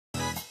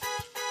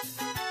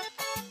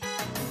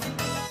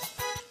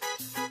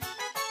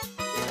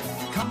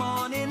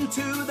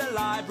to the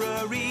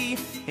library.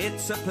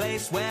 It's a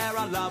place where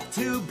I love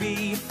to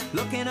be.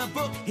 Look in a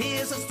book,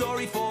 here's a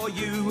story for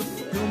you.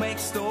 Who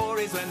makes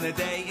stories when the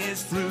day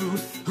is through?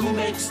 Who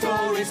makes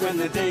stories when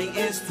the day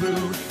is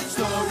through?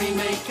 Story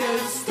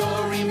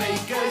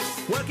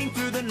makers, working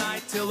through the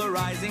night till the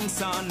rising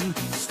sun.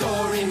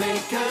 Story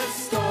makers,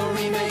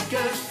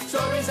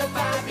 stories are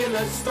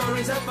fabulous,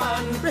 stories are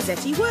fun.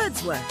 Rossetti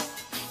Wordsworth.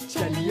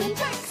 Jelly and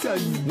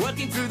Jackson,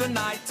 working through the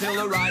night till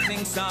the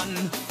rising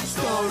sun.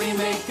 Story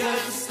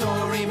makers,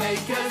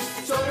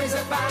 stories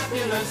are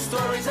fabulous,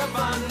 stories are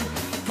fun.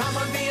 Come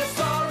and be a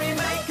story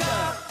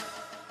maker.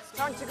 It's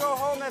time to go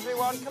home,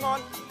 everyone. Come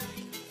on.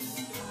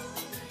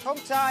 Home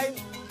time.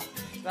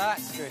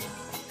 That's good.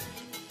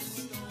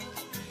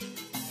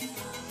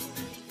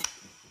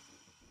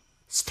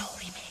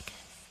 Story makers.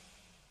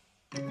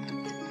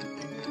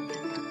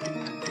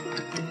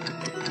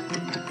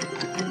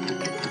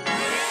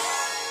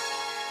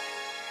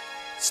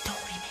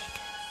 Story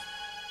makers.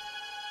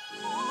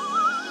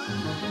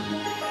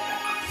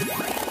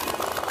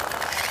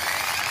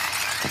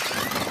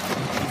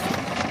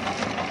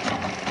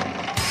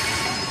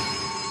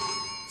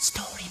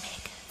 Story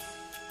makers.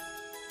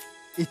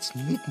 It's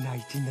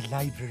midnight in the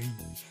library.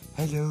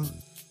 Hello.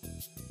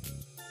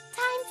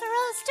 Time for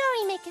all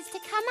story makers to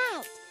come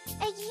out.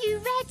 Are you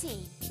ready?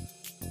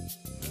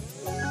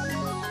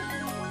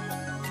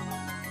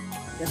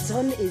 The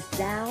sun is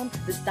down,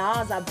 the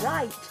stars are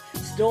bright.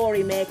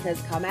 Story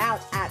makers come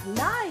out at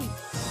night.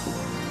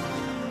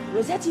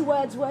 Rossetti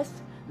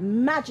Wordsworth,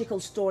 magical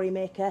story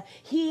maker,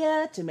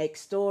 here to make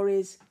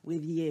stories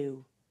with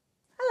you.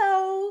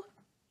 Hello.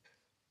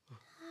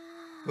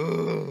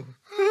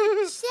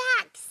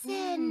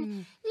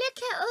 Jackson, look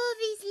at all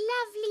these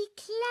lovely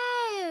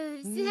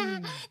clothes.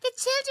 The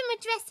children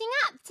were dressing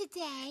up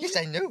today. Yes,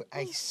 I know.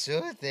 I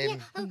saw them. Yeah.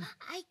 Oh,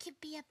 I could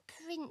be a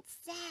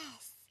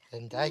princess.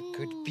 And I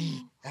could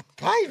be a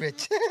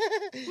pirate. No,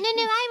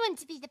 I want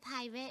to be the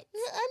pirate.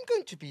 I'm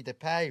going to be the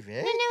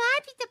pirate. No,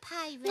 I'll be the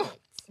pirate.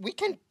 We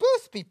can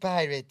both be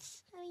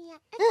pirates. Oh, yeah.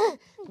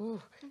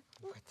 Oh,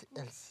 what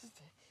else is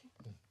there?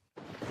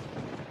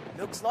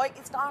 Looks like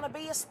it's gonna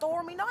be a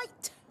stormy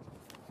night.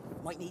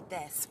 Might need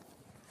this.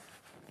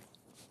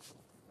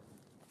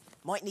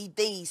 Might need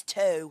these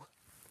too.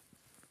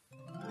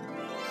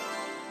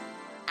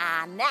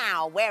 And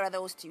now, where are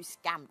those two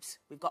scamps?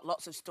 We've got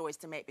lots of stories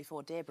to make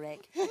before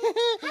daybreak. Hello,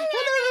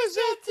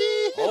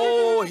 Rossetti.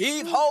 Oh,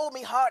 heave-ho,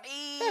 me hearties.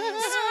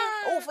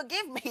 Oh,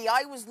 forgive me,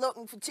 I was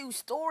looking for two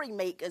story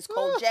makers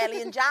called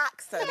Jelly and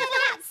Jackson.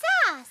 That's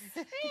us.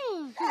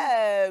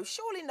 Oh,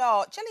 surely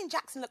not. Jelly and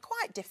Jackson look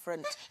quite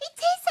different. It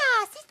is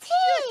us, it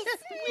is.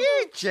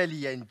 We're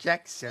Jelly and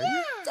Jackson.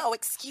 Oh,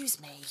 excuse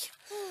me.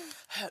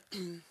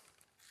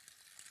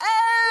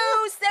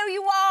 Oh, so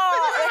you are.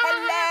 Oh,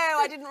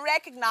 hello. I didn't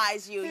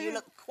recognise you. You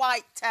look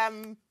quite,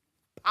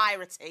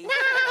 piratey.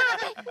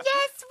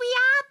 Yes, we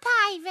are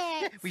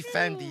pirates. We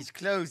found these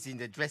clothes in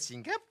the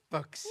dressing up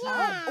box.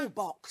 Oh,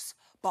 box.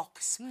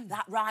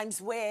 That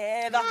rhymes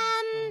with...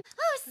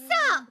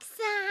 socks.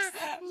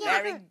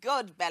 Very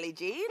good, Belly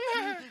Jean.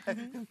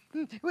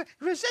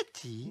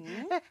 Rossetti,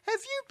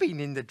 have you been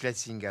in the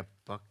dressing up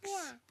box?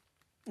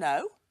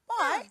 No?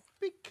 Why?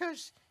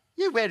 Because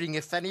you're wearing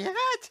a funny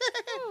hat.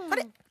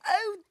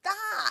 Oh,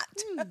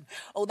 that.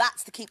 Oh,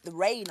 that's to keep the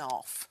rain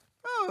off.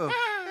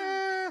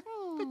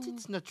 But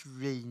it's not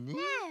raining.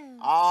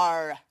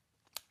 Arr.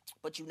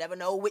 But you never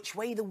know which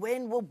way the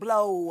wind will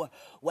blow,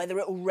 whether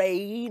it'll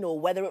rain or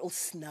whether it'll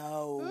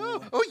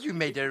snow. Oh, you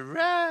made a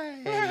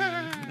rhyme.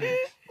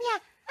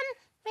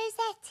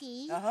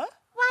 Rossetti, Uh-huh.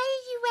 why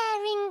are you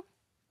wearing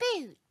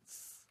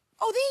boots?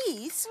 Oh,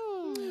 these?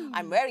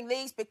 I'm wearing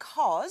these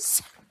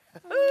because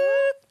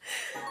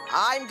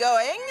I'm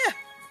going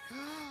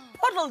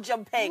puddle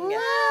jumping.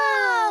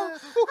 Oh,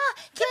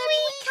 can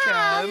we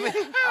come?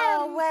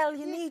 Oh, well,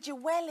 you need your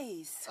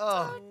wellies.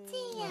 Oh,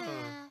 Dear.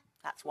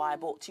 That's why I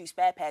bought 2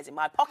 spare pairs in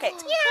my pocket.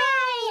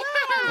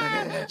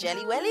 Yay!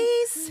 Jelly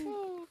wellies.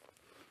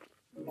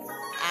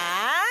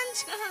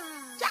 And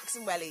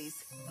Jackson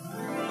wellies.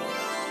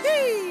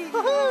 Whee!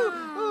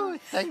 oh,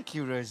 thank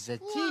you,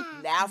 Rossetti.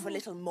 Now for a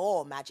little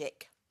more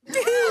magic.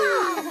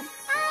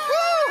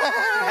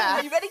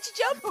 Are you ready to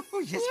jump?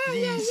 Oh, yes,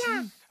 please.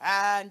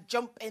 And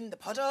jump in the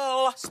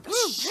puddle.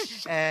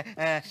 Splash.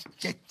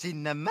 Get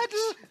in the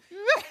muddle.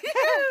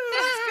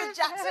 That's good,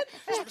 Jackson.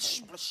 Splash,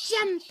 splash.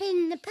 Jump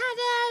in the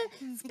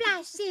puddle,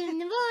 splash in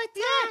the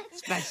water.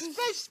 Splash,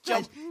 splash,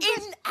 splash. Jump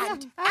in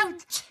and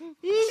out.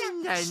 In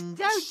and out.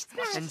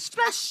 And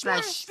splash,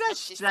 splash, splash,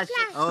 splash.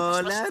 All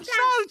about.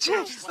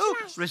 Oh,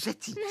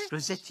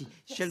 Rossetti,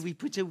 shall we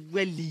put a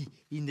welly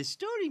in the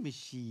story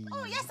machine?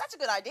 Oh, yes, that's a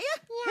good idea.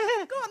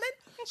 Yeah. Go on, then.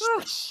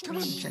 Splash, Come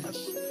on,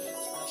 Jelly.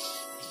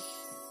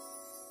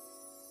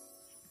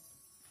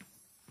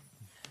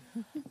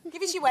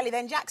 Give us your welly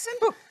then, Jackson.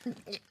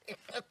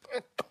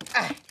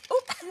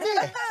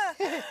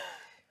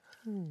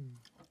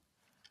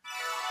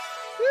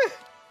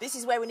 This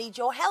is where we need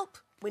your help.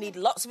 We need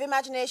lots of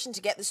imagination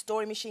to get the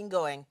story machine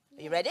going.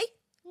 Are you ready?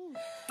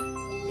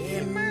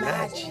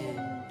 Imagine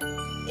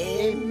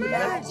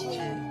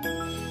Imagine,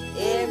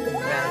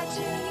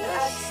 imagine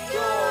a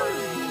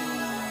story.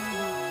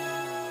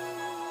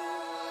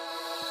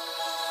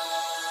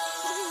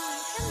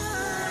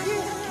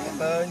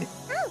 Come on.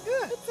 Oh,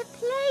 it's a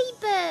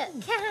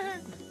playbook.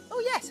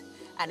 Oh, yes,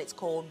 and it's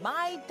called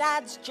My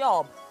Dad's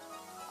Job.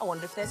 I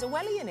wonder if there's a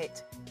welly in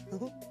it.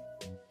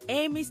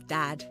 Amy's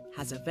dad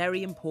has a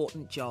very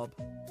important job.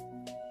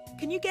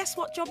 Can you guess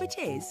what job it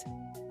is?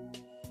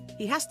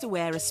 He has to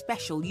wear a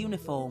special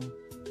uniform.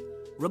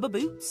 Rubber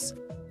boots,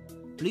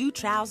 blue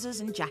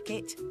trousers and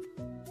jacket,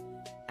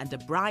 and a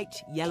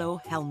bright yellow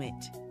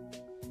helmet.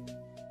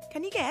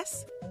 Can you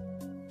guess?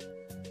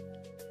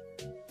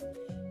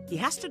 He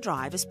has to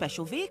drive a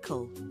special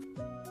vehicle.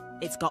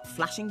 It's got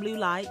flashing blue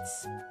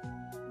lights.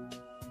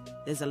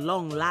 There's a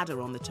long ladder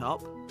on the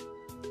top.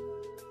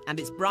 And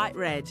it's bright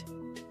red.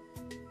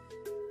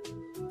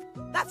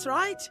 That's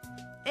right.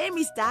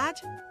 Amy's dad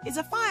is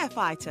a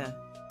firefighter.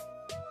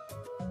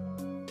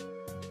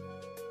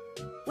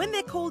 When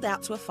they're called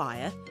out to a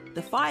fire,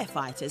 the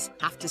firefighters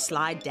have to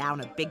slide down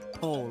a big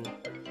pole.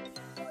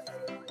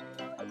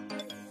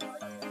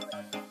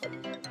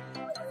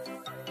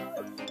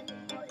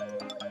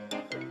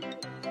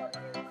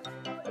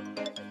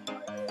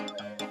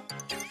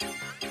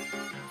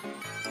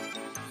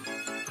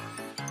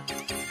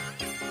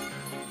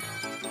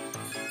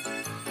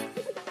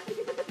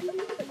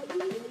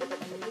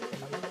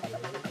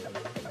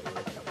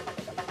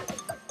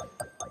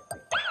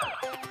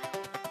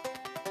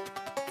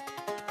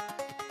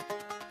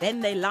 Then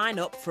they line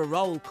up for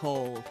roll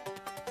call.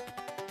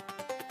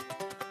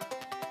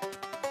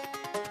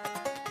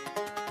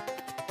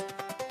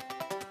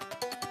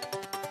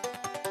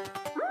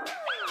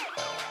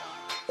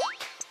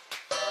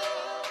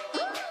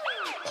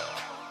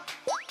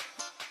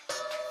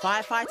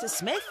 Firefighter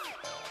Smith,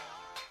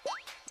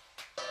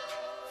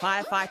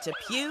 Firefighter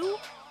Pugh,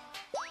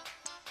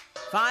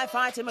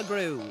 Firefighter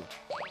McGrew.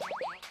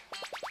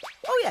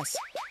 Oh yes,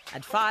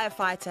 and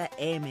Firefighter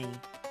Amy.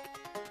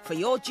 For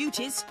your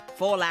duties,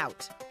 fall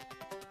out.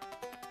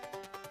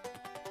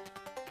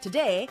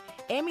 Today,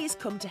 Amy has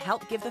come to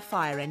help give the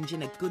fire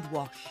engine a good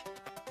wash.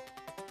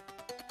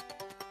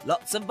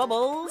 Lots of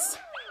bubbles.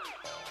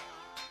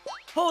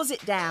 Hose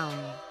it down.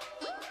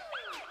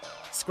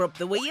 Scrub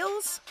the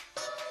wheels.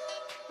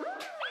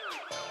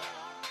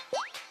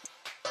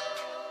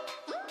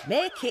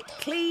 Make it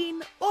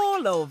clean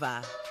all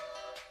over.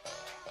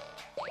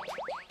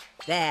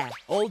 There,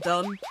 all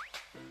done.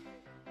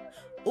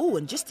 Oh,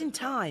 and just in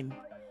time.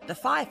 The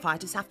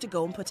firefighters have to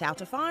go and put out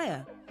a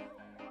fire.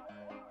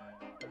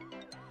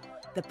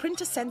 The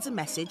printer sends a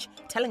message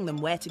telling them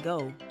where to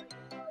go.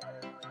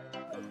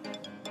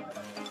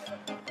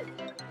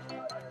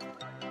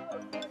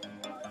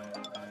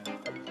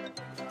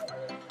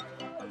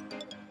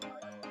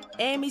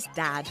 Amy's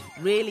dad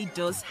really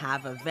does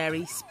have a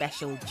very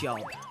special job.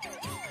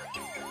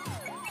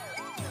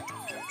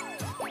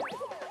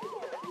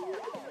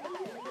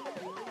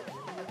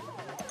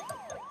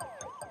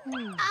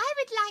 I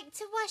would like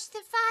to wash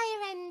the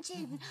fire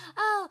engine.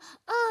 Oh,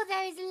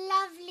 those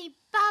lovely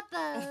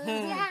bubbles.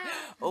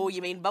 Oh,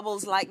 you mean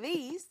bubbles like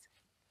these?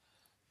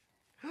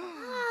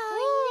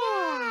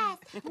 Oh,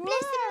 yes.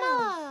 Bless them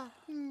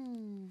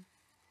more.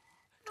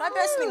 Try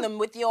bursting them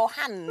with your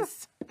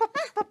hands.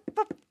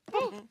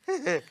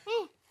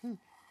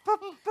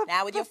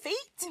 Now with your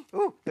feet.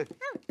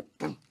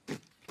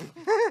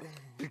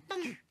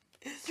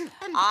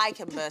 I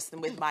can burst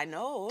them with my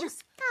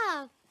nose.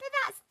 Oh, but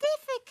that's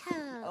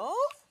difficult.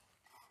 Oh?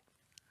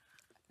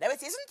 No,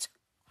 it isn't.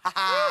 Ha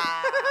ha!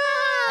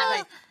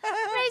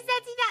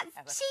 Rossetti,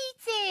 that's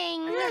cheating.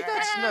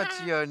 That's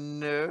not your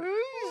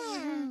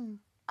nose.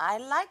 I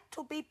like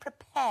to be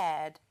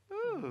prepared.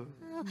 Oh,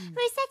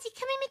 Rossetti,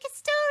 can we make a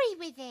story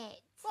with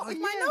it? What, with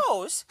my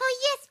nose? Oh,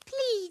 yes,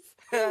 please.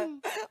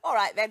 All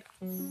right, then.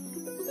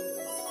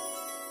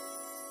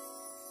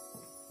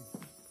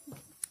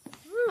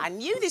 I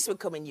knew this would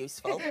come in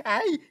useful.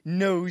 I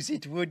knows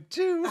it would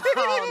too.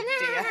 Oh,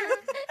 dear.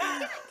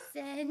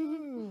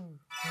 Jackson.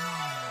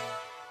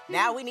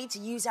 Now we need to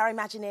use our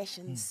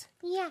imaginations.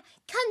 Yeah,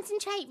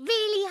 concentrate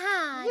really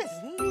hard.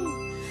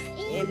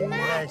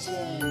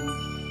 Imagine,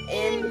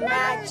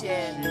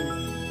 imagine,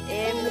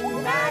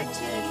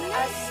 imagine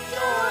a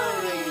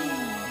story.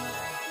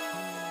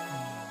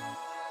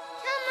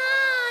 Come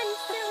on,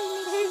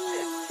 silly.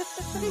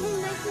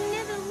 I can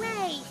never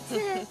wait.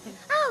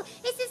 Oh,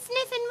 it's a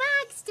Sniff and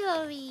Wag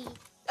story.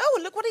 Oh,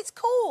 and look what it's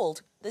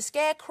called. The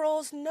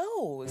Scarecrow's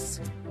Nose.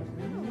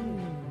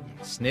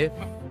 Sniff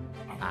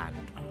and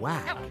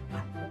Wag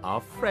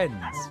are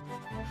friends.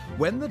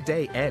 When the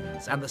day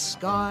ends and the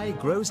sky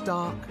grows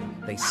dark,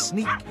 they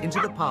sneak into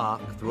the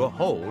park through a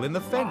hole in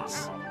the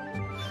fence.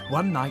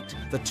 One night,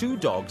 the two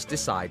dogs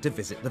decide to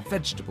visit the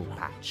vegetable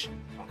patch.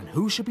 And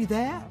who should be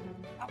there?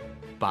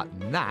 But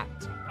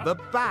Nat the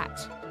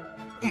Bat.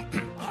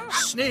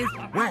 Sniff,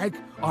 Wag,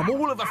 I'm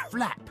all of a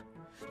flap.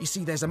 You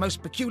see, there's a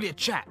most peculiar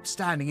chap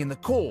standing in the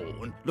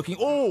corn, looking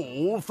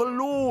all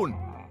forlorn.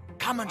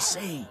 Come and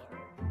see.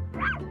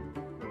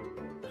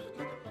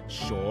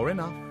 Sure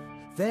enough,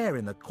 There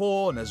in the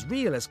corn, as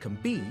real as can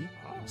be,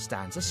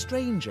 stands a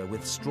stranger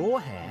with straw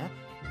hair,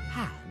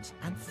 hands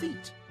and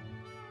feet.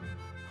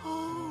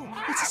 Oh,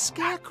 it's a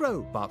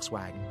scarecrow, barks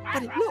Wag,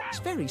 but it looks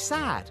very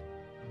sad.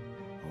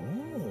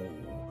 Oh,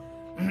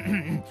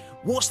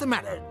 what's the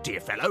matter, dear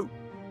fellow?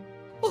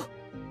 Oh,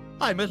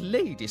 I'm a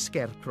lady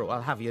scarecrow,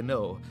 I'll have you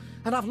know,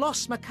 and I've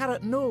lost my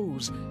carrot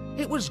nose.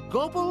 It was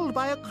gobbled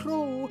by a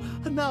crow,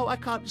 and now I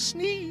can't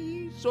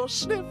sneeze or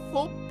sniff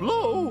or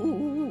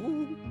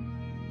blow.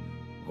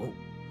 Oh,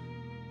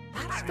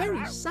 that's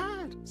very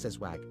sad, says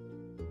Wag,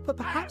 but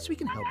perhaps we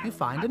can help you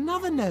find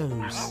another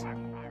nose.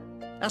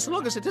 As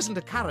long as it isn't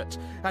a carrot,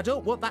 I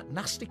don't want that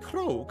nasty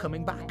crow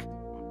coming back.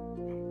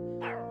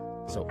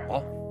 So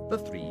off the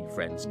three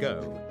friends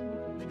go.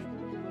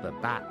 The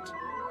bat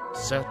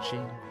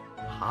searching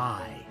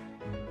high,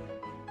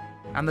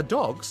 and the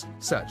dogs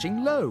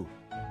searching low.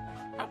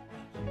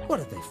 What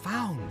have they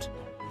found?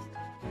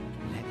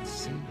 Let's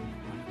see.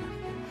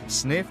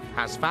 Sniff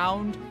has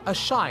found a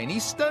shiny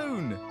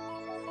stone,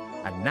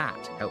 and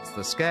Nat helps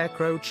the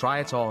scarecrow try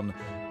it on,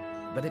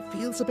 but it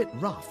feels a bit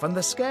rough, and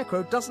the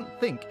scarecrow doesn't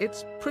think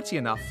it's pretty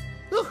enough.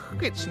 Ugh,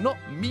 it's not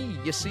me,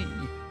 you see.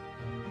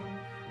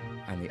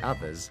 And the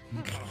others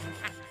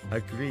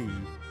agree.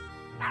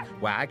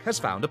 Wag has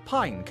found a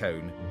pine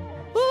cone.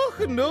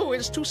 Oh, no,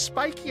 it's too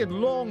spiky and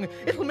long.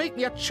 It'll make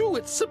me a chew.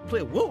 It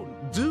simply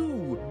won't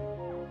do.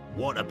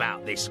 What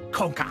about this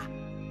conker?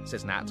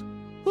 Says Nat.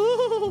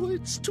 Oh,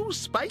 it's too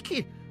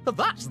spiky.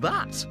 That's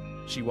that,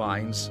 she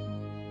whines.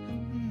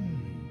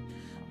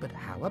 But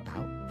how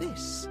about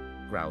this?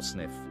 Growls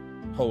Sniff,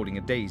 holding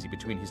a daisy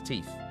between his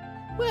teeth.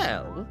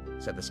 Well,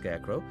 said the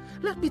scarecrow,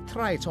 let me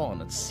try it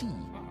on and see.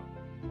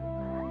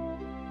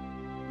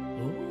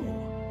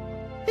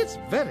 Oh, it's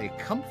very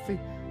comfy,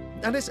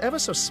 and it's ever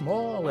so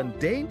small and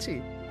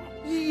dainty.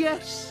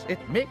 Yes, it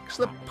makes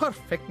the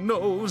perfect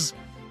nose.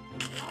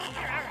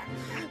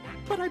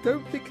 But I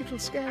don't think it'll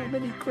scare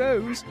many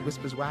crows,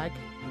 whispers Wag.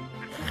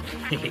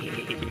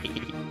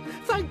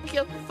 Thank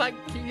you,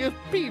 you've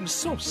been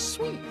so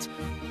sweet.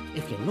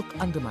 If you look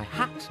under my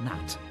hat,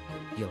 Nat,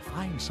 you'll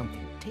find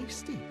something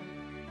tasty.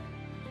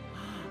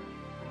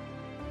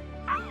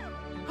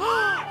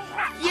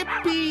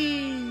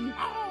 Yippee!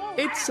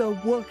 It's a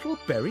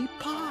whortleberry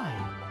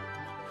pie.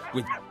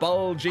 With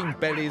bulging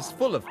bellies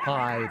full of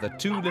pie, the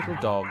two little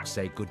dogs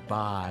say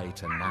goodbye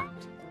to Nat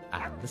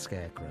and the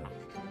scarecrow.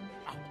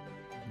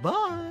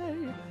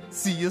 Bye!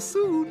 See you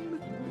soon!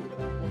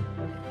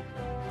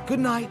 Good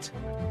night.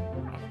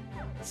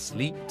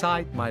 Sleep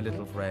tight, my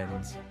little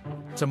friends.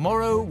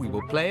 Tomorrow we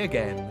will play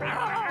again.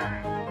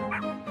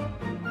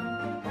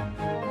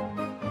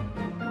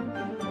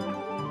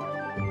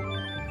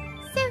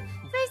 So,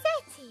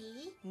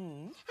 Rossetti,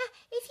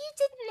 if you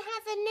didn't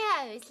have a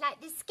nose like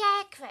the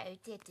scarecrow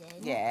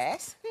didn't,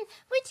 Yes?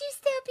 would you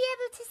still be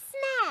able to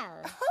smell?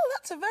 Oh,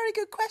 that's a very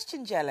good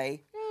question,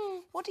 Jelly.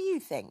 What do you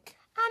think?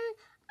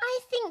 I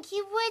think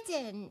you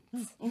wouldn't.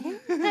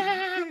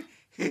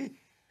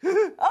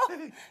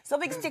 Oh,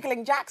 something's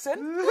tickling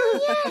Jackson.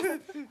 Yes.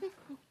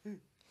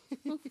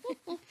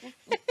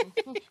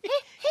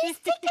 Who's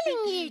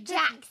tickling you,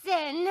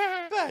 Jackson?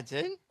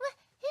 Pardon?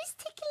 Who's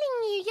tickling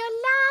you? You're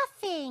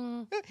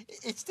laughing.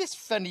 It's this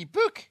funny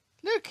book.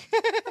 Look.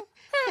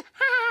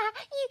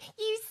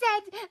 You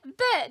said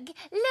book.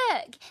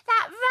 Look,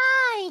 that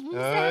rhymes.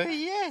 Oh,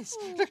 yes.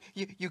 Look,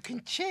 you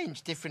can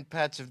change different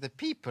parts of the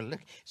people.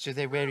 Look, so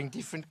they're wearing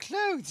different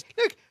clothes.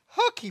 Look,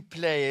 hockey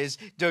players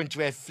don't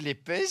wear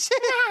flippers.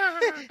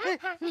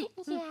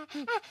 Yeah.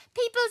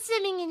 People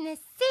swimming in the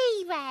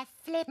sea wear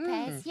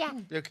flippers, yeah.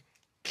 Look,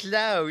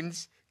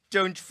 clowns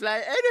don't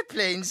fly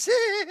aeroplanes. No.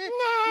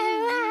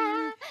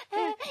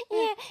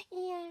 Yeah.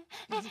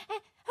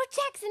 Oh,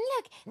 Jackson,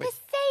 look, the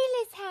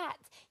sailor's hat.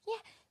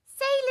 Yeah,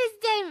 sailors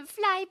don't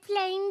fly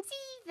planes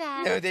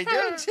either. No, they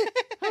don't.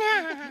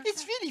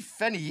 It's really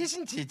funny,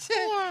 isn't it?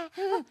 Yeah.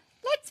 Oh,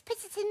 let's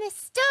put it in the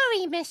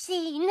story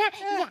machine.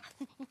 Yeah.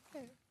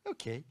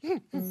 Okay.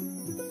 In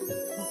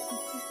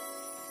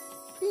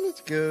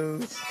it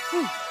goes.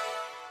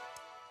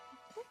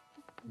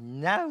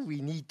 Now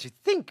we need to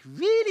think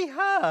really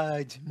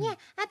hard. Yeah,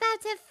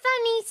 about a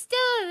funny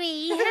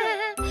story.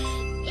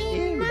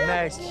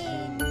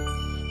 Imagine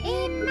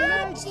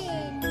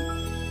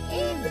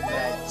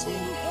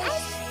a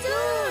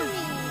story.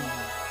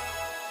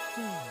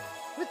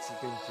 What's it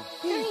going to I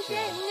be?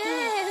 don't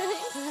know.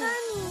 It's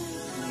funny.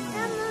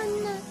 Come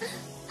on.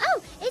 Oh,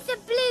 it's a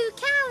blue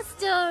cow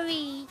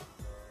story.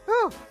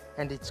 Oh,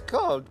 and it's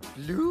called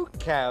Blue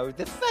Cow,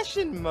 the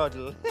fashion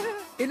model.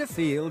 In a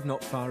field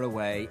not far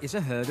away is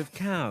a herd of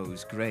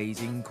cows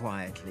grazing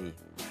quietly.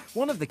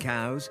 One of the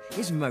cows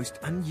is most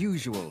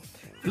unusual.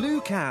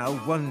 Blue Cow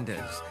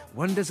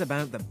wonders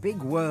about the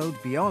big world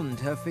beyond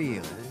her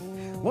field.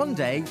 One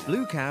day,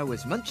 Blue Cow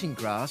was munching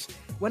grass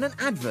when an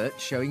advert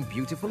showing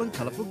beautiful and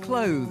colourful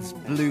clothes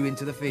blew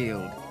into the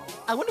field.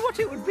 I wonder what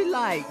it would be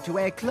like to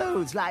wear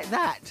clothes like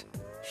that.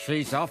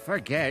 She's off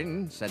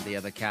again, said the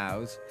other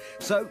cows.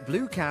 So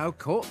Blue Cow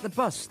caught the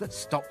bus that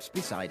stopped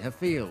beside her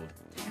field.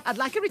 I'd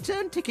like a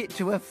return ticket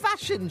to a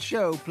fashion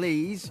show,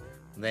 please.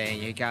 There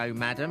you go,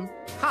 madam.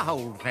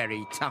 Hold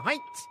very tight.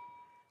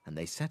 And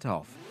they set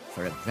off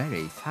for a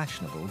very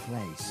fashionable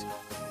place.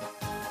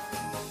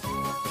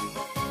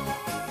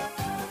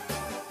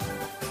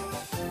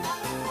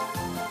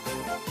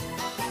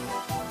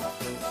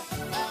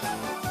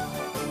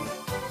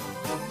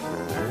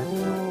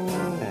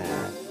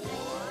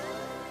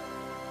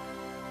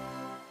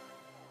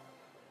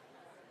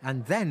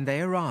 And then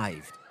they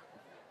arrived.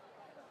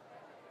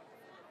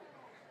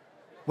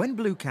 When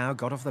Blue Cow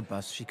got off the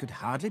bus, she could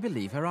hardly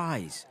believe her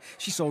eyes.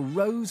 She saw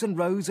rows and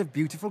rows of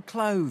beautiful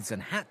clothes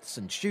and hats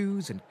and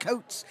shoes and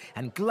coats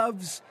and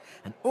gloves,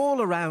 and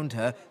all around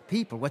her,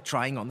 people were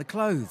trying on the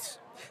clothes.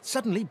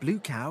 Suddenly, Blue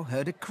Cow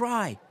heard a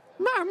cry.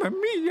 "Mamma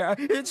mia,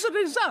 it's a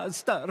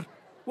disaster!"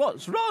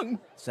 "What's wrong?"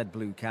 said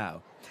Blue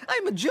Cow.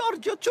 "I'm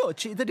Giorgio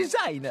Ciucci, the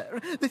designer.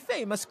 The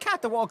famous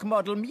catwalk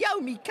model Meow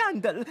Me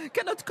Candle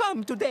cannot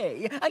come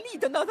today. I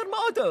need another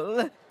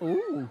model."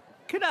 "Oh,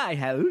 can I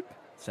help?"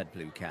 said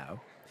Blue Cow.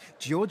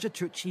 Giorgio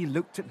Ciucci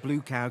looked at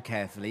Blue Cow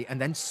carefully and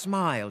then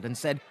smiled and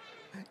said,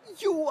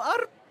 "You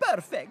are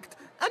perfect,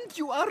 and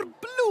you are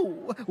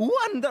blue.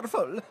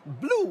 Wonderful!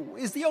 Blue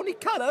is the only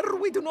colour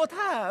we do not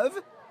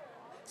have."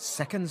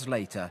 Seconds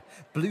later,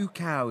 Blue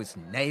Cow's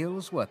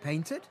nails were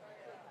painted,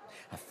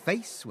 her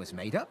face was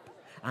made up,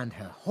 and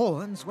her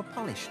horns were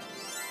polished.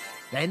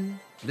 Then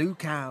Blue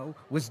Cow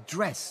was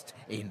dressed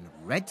in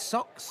red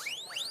socks,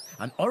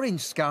 an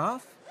orange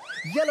scarf,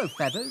 yellow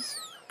feathers,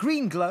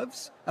 green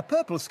gloves, a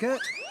purple skirt,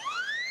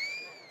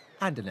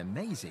 and an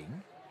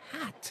amazing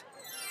hat.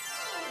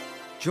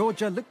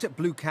 Georgia looked at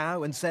Blue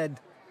Cow and said,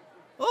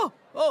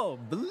 Oh,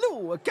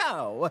 Blue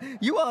Cow,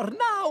 you are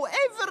now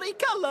every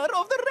colour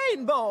of the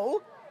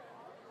rainbow."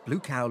 Blue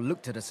Cow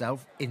looked at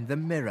herself in the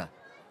mirror.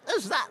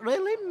 "Is that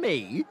really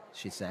me?"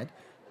 she said.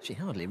 She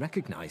hardly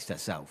recognised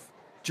herself.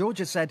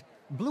 Georgia said,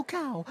 "Blue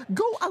Cow,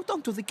 go out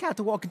onto the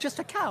catwalk just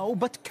a cow,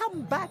 but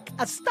come back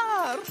a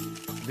star."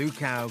 Blue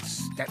Cow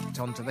stepped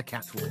onto the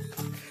catwalk.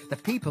 The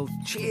people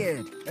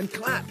cheered and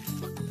clapped.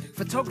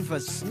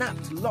 Photographers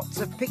snapped lots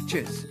of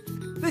pictures.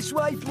 "This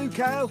way, Blue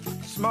Cow.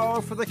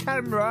 Smile for the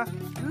camera.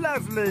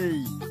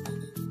 Lovely."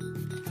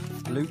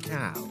 Blue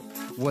Cow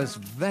was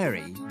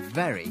very,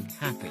 very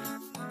happy.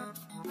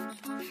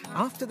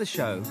 After the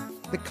show,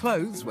 the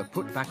clothes were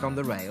put back on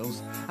the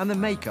rails and the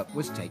makeup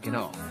was taken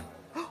off.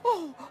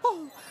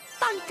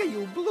 "Thank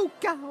you, Blue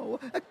Cow.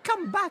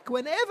 Come back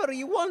whenever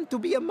you want to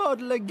be a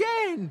model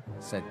again,"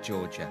 said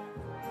Georgia.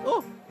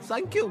 "Oh,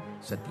 thank you,"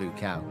 said Blue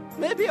Cow.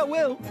 "Maybe I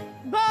will.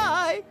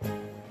 Bye."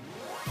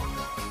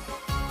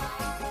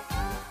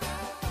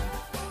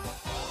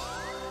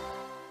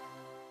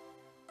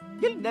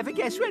 "You'll never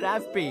guess where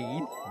I've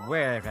been."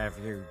 "Where have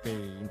you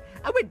been?"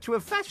 "I went to a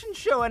fashion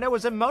show and I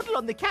was a model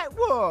on the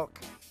catwalk."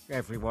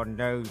 "Everyone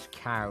knows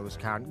cows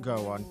can't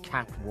go on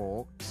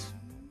catwalks."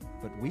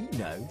 "But we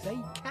know they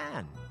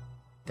can,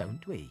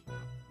 don't we?"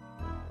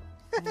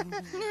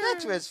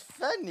 That was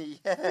funny.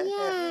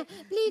 Yeah,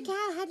 Blue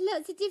Cow had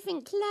lots of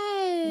different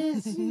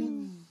clothes.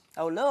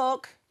 Oh,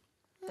 look.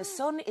 The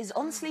sun is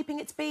unsleeping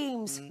its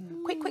beams.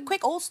 Quick, quick,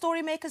 quick. All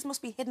story makers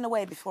must be hidden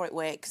away before it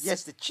wakes.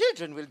 Yes, the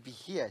children will be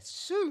here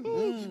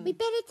soon. We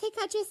better take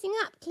our dressing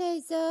up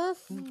clothes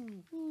off.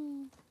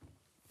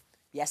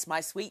 Yes,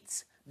 my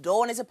sweets.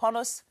 Dawn is upon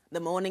us.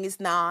 The morning is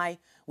nigh.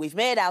 We've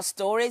made our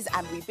stories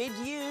and we bid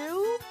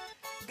you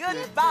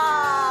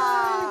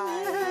goodbye.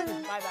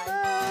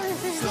 Bye-bye.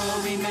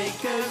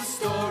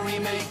 Story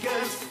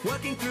makers,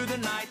 working through the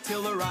night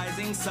till the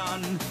rising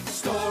sun.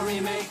 Story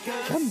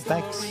makers, Come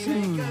back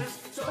soon.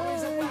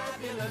 Stories are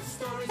fabulous,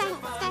 stories are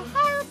Thanks for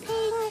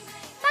helping.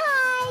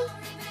 Bye.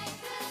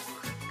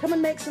 Come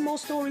and make some more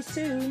stories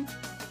soon.